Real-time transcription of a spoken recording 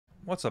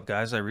What's up,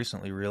 guys? I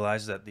recently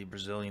realized that the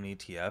Brazilian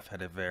ETF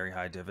had a very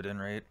high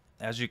dividend rate.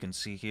 As you can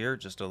see here,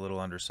 just a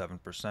little under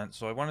 7%.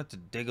 So I wanted to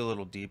dig a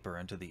little deeper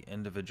into the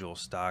individual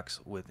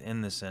stocks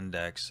within this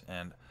index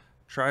and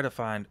try to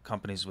find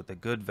companies with a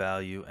good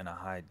value and a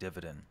high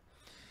dividend.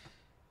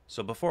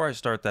 So before I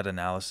start that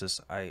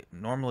analysis, I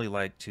normally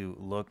like to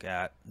look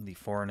at the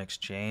foreign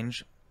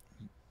exchange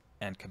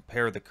and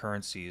compare the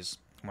currencies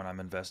when I'm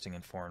investing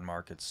in foreign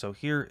markets. So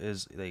here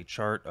is a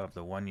chart of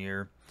the 1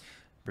 year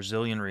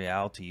Brazilian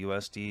real to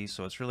USD.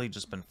 So it's really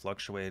just been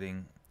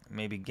fluctuating,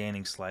 maybe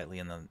gaining slightly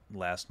in the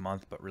last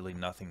month, but really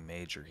nothing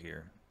major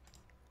here.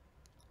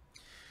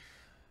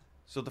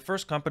 So the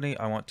first company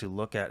I want to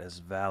look at is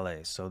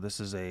Vale. So this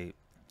is a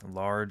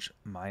large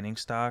mining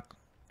stock.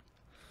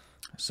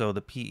 So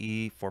the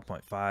PE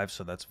 4.5,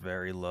 so that's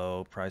very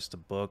low. Price to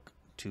book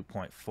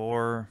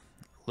 2.4, a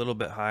little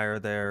bit higher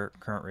there.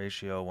 Current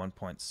ratio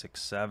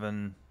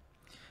 1.67.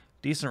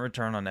 Decent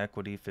return on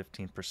equity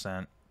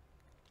 15%.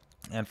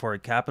 And for a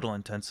capital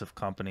intensive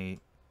company,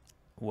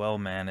 well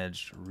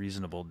managed,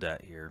 reasonable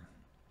debt here.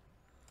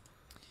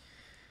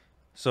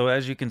 So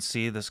as you can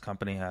see, this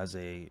company has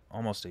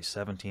almost a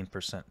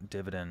 17%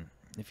 dividend.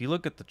 If you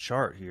look at the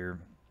chart here,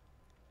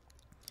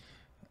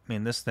 I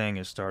mean, this thing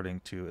is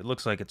starting to, it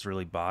looks like it's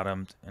really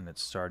bottomed and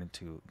it's starting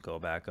to go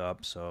back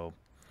up. So,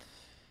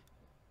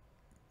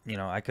 you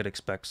know, I could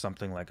expect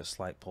something like a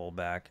slight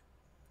pullback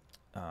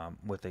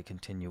with a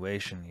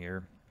continuation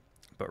here.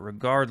 But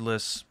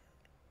regardless,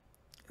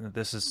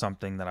 this is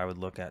something that I would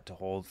look at to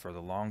hold for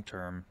the long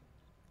term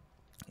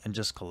and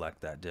just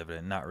collect that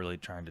dividend, not really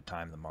trying to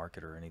time the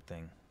market or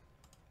anything.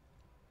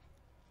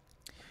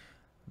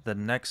 The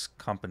next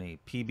company,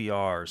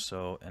 PBR,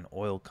 so an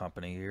oil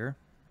company here,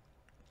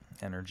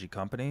 energy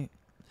company,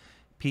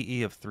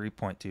 PE of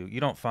 3.2. You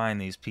don't find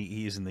these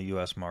PEs in the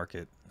US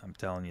market, I'm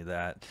telling you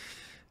that.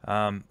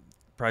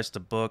 Price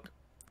to book,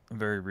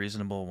 very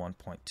reasonable,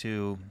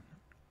 1.2.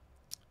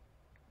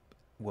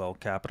 Well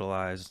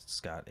capitalized,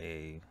 it's got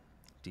a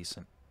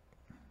decent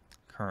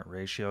current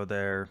ratio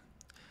there.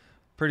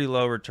 Pretty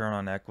low return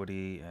on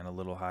equity and a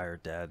little higher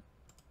debt.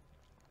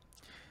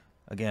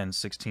 Again,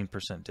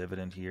 16%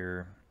 dividend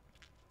here.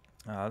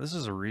 This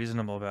is a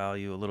reasonable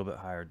value, a little bit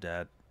higher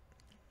debt,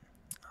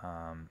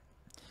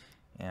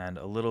 and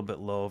a little bit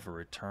low of a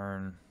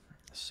return.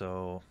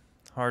 So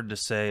hard to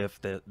say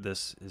if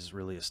this is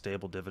really a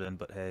stable dividend,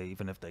 but hey,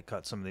 even if they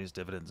cut some of these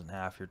dividends in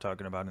half, you're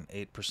talking about an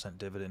 8%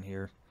 dividend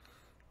here.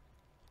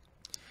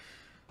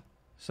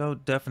 So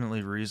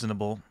definitely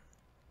reasonable.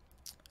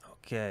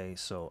 Okay,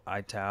 so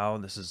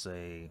Itaú, this is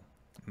a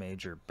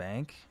major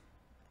bank.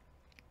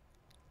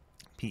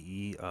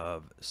 PE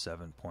of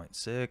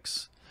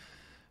 7.6.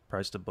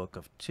 Price to book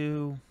of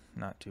 2,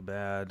 not too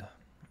bad.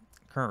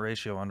 Current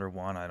ratio under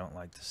 1, I don't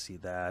like to see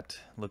that.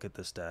 Look at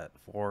this debt,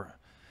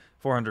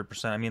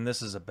 400%. I mean,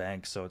 this is a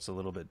bank, so it's a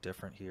little bit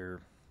different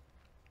here.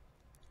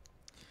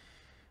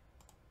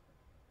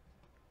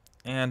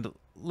 And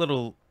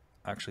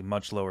actually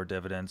much lower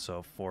dividend,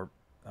 so 4%.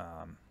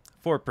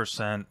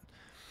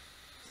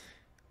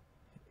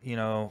 You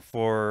know,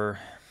 for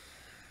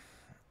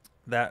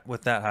that,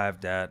 with that high of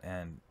debt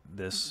and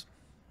this,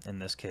 in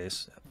this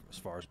case, as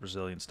far as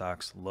Brazilian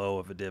stocks, low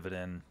of a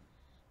dividend,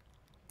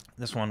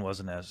 this one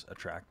wasn't as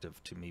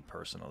attractive to me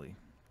personally.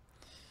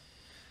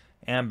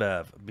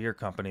 Ambev, beer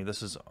company.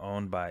 This is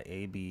owned by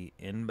AB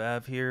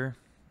InBev here.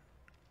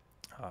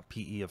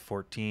 PE of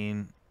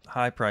 14.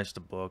 High price to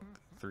book,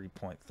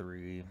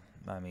 3.3.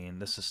 I mean,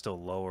 this is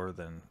still lower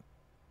than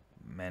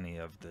many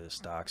of the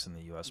stocks in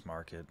the U.S.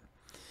 market.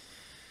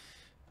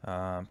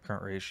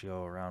 Current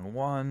ratio around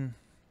 1.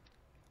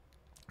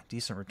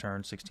 Decent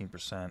return,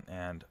 16%.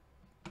 And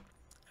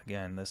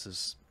again, this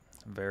is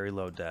very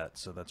low debt,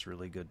 so that's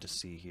really good to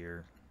see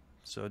here.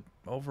 So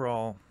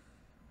overall,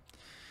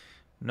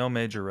 no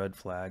major red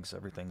flags.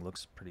 Everything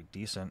looks pretty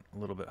decent. A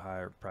little bit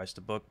higher price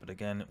to book, but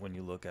again, when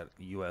you look at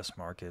U.S.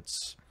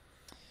 markets,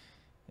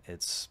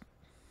 it's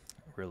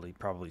really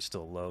probably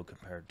still low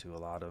compared to a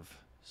lot of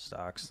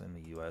stocks in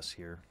the U.S.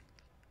 here.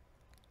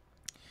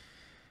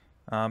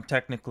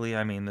 Technically,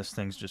 I mean, this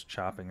thing's just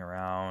chopping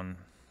around,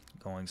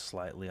 going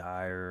slightly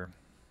higher.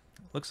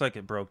 Looks like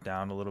it broke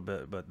down a little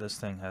bit, but this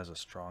thing has a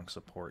strong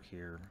support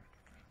here.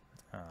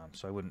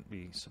 So I wouldn't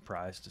be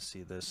surprised to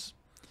see this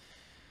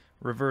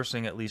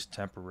reversing at least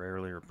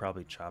temporarily, or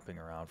probably chopping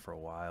around for a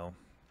while,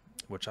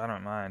 which I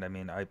don't mind. I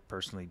mean, I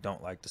personally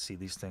don't like to see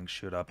these things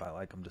shoot up. I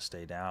like them to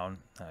stay down,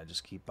 and I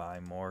just keep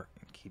buying more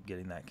and keep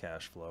getting that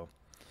cash flow.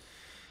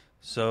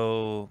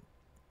 So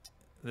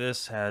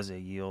this has a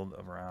yield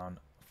of around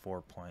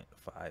 4.5%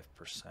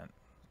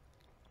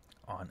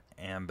 on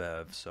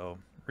Ambev, so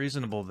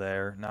reasonable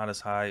there, not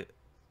as high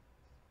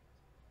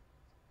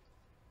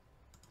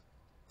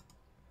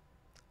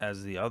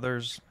as the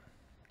others.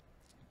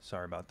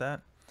 Sorry about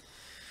that.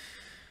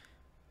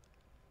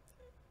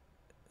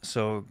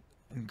 So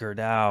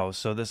Gerdau,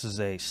 so this is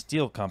a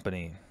steel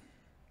company.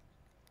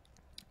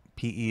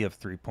 PE of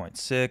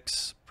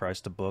 3.6,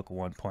 price to book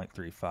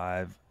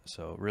 1.35.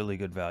 So really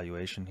good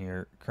valuation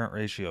here. Current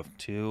ratio of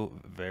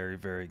 2, very,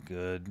 very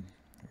good.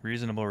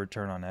 Reasonable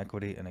return on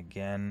equity, and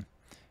again,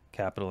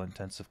 capital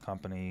intensive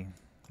company,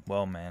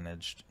 well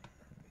managed,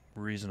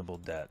 reasonable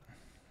debt.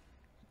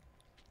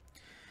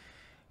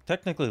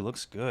 Technically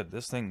looks good.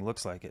 This thing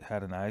looks like it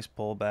had a nice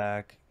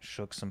pullback,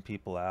 shook some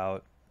people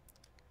out,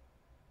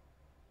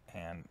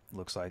 and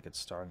looks like it's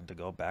starting to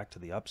go back to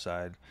the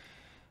upside.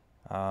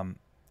 Over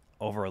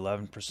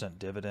 11%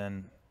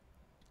 dividend.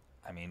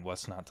 I mean,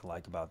 what's not to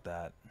like about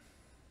that?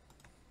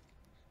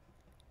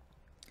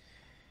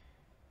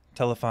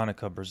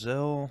 Telefonica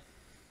Brazil,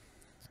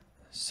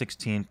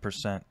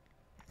 16%,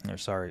 or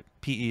sorry,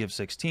 PE of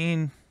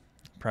 16,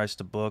 price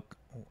to book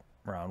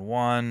around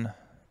 1,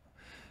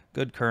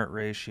 good current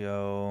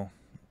ratio,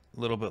 a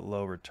little bit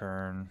low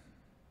return,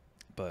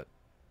 but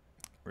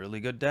really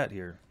good debt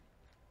here,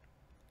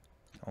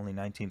 only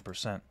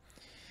 19%.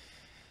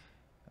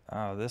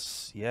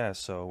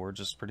 So we're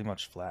just pretty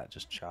much flat,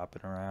 just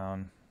chopping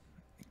around,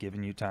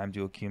 giving you time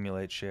to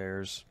accumulate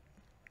shares.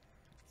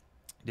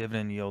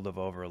 Dividend yield of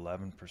over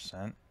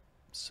 11%.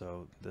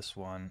 So this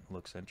one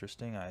looks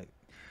interesting. I'd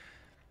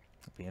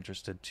be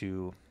interested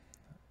to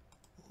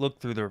look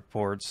through the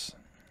reports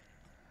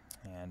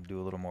and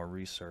do a little more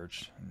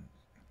research and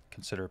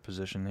consider a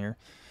position here.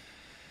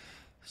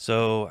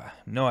 So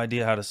no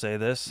idea how to say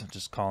this. I'm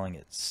just calling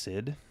it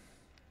SID.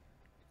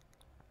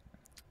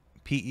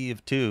 PE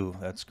of 2.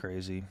 That's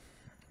crazy.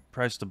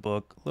 Price to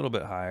book a little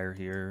bit higher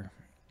here.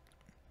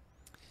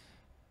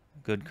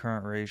 Good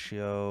current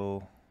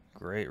ratio.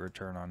 Great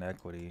return on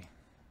equity.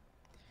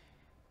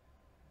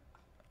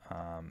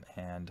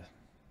 And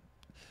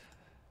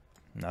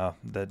no,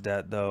 the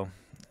debt though,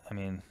 I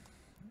mean,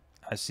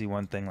 I see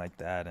one thing like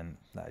that and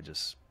I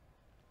just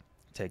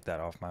take that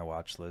off my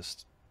watch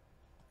list.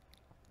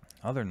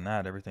 Other than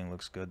that, everything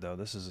looks good though.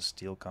 This is a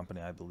steel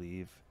company, I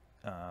believe.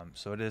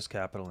 So it is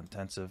capital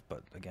intensive,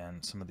 but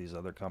again, some of these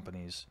other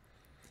companies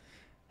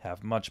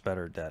have much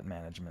better debt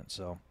management.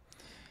 So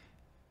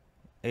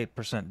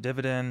 8%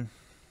 dividend.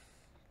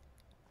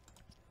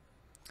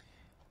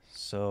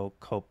 So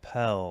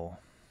Copel,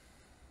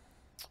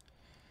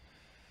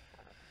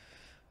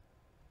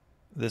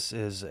 this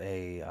is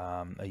a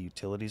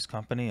utilities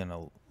company,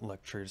 an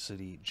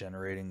electricity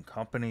generating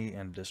company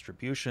and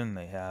distribution.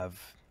 They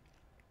have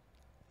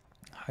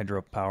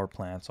hydropower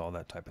plants, all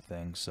that type of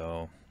thing.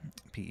 So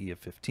PE of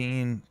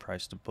 15,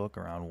 price to book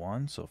around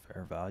 1, so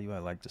fair value. I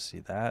like to see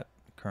that.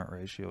 Current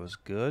ratio is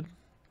good.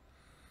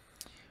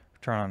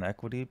 Return on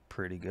equity,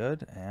 pretty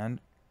good. And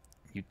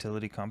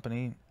utility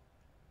company,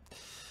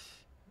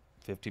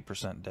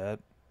 50% debt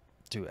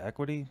to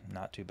equity,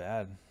 not too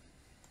bad.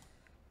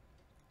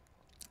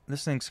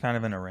 This thing's kind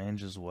of in a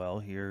range as well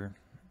here.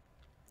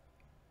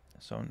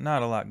 So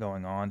not a lot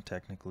going on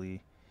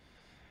technically.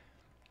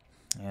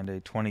 And a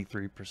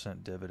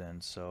 23%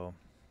 dividend. So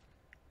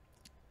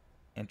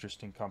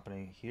interesting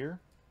company here.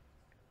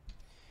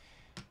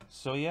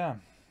 So yeah,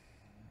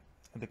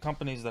 the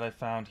companies that I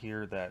found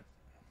here that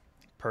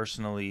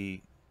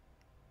personally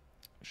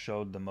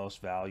showed the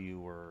most value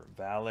were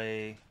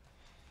Vale,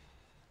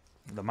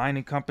 the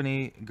mining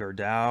company,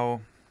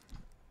 Gerdau,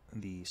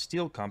 the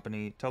steel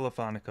company,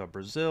 Telefonica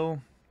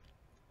Brazil,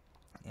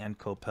 and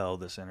Copel,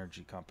 this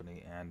energy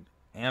company. And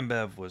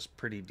Ambev was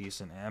pretty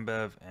decent.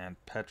 Ambev and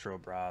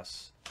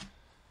Petrobras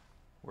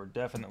were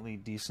definitely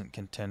decent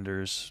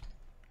contenders.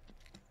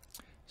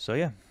 So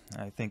yeah,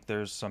 I think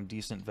there's some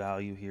decent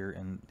value here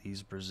in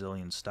these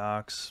Brazilian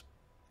stocks.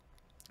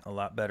 A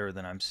lot better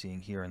than I'm seeing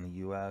here in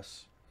the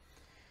US.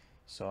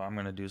 So I'm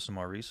going to do some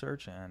more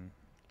research and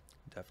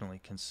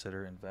definitely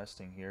consider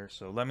investing here.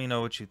 So let me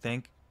know what you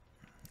think.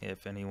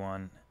 If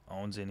anyone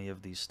owns any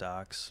of these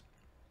stocks,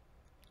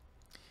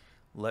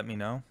 let me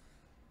know.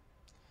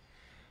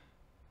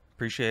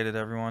 Appreciate it,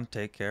 everyone.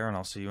 Take care, and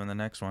I'll see you in the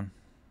next one.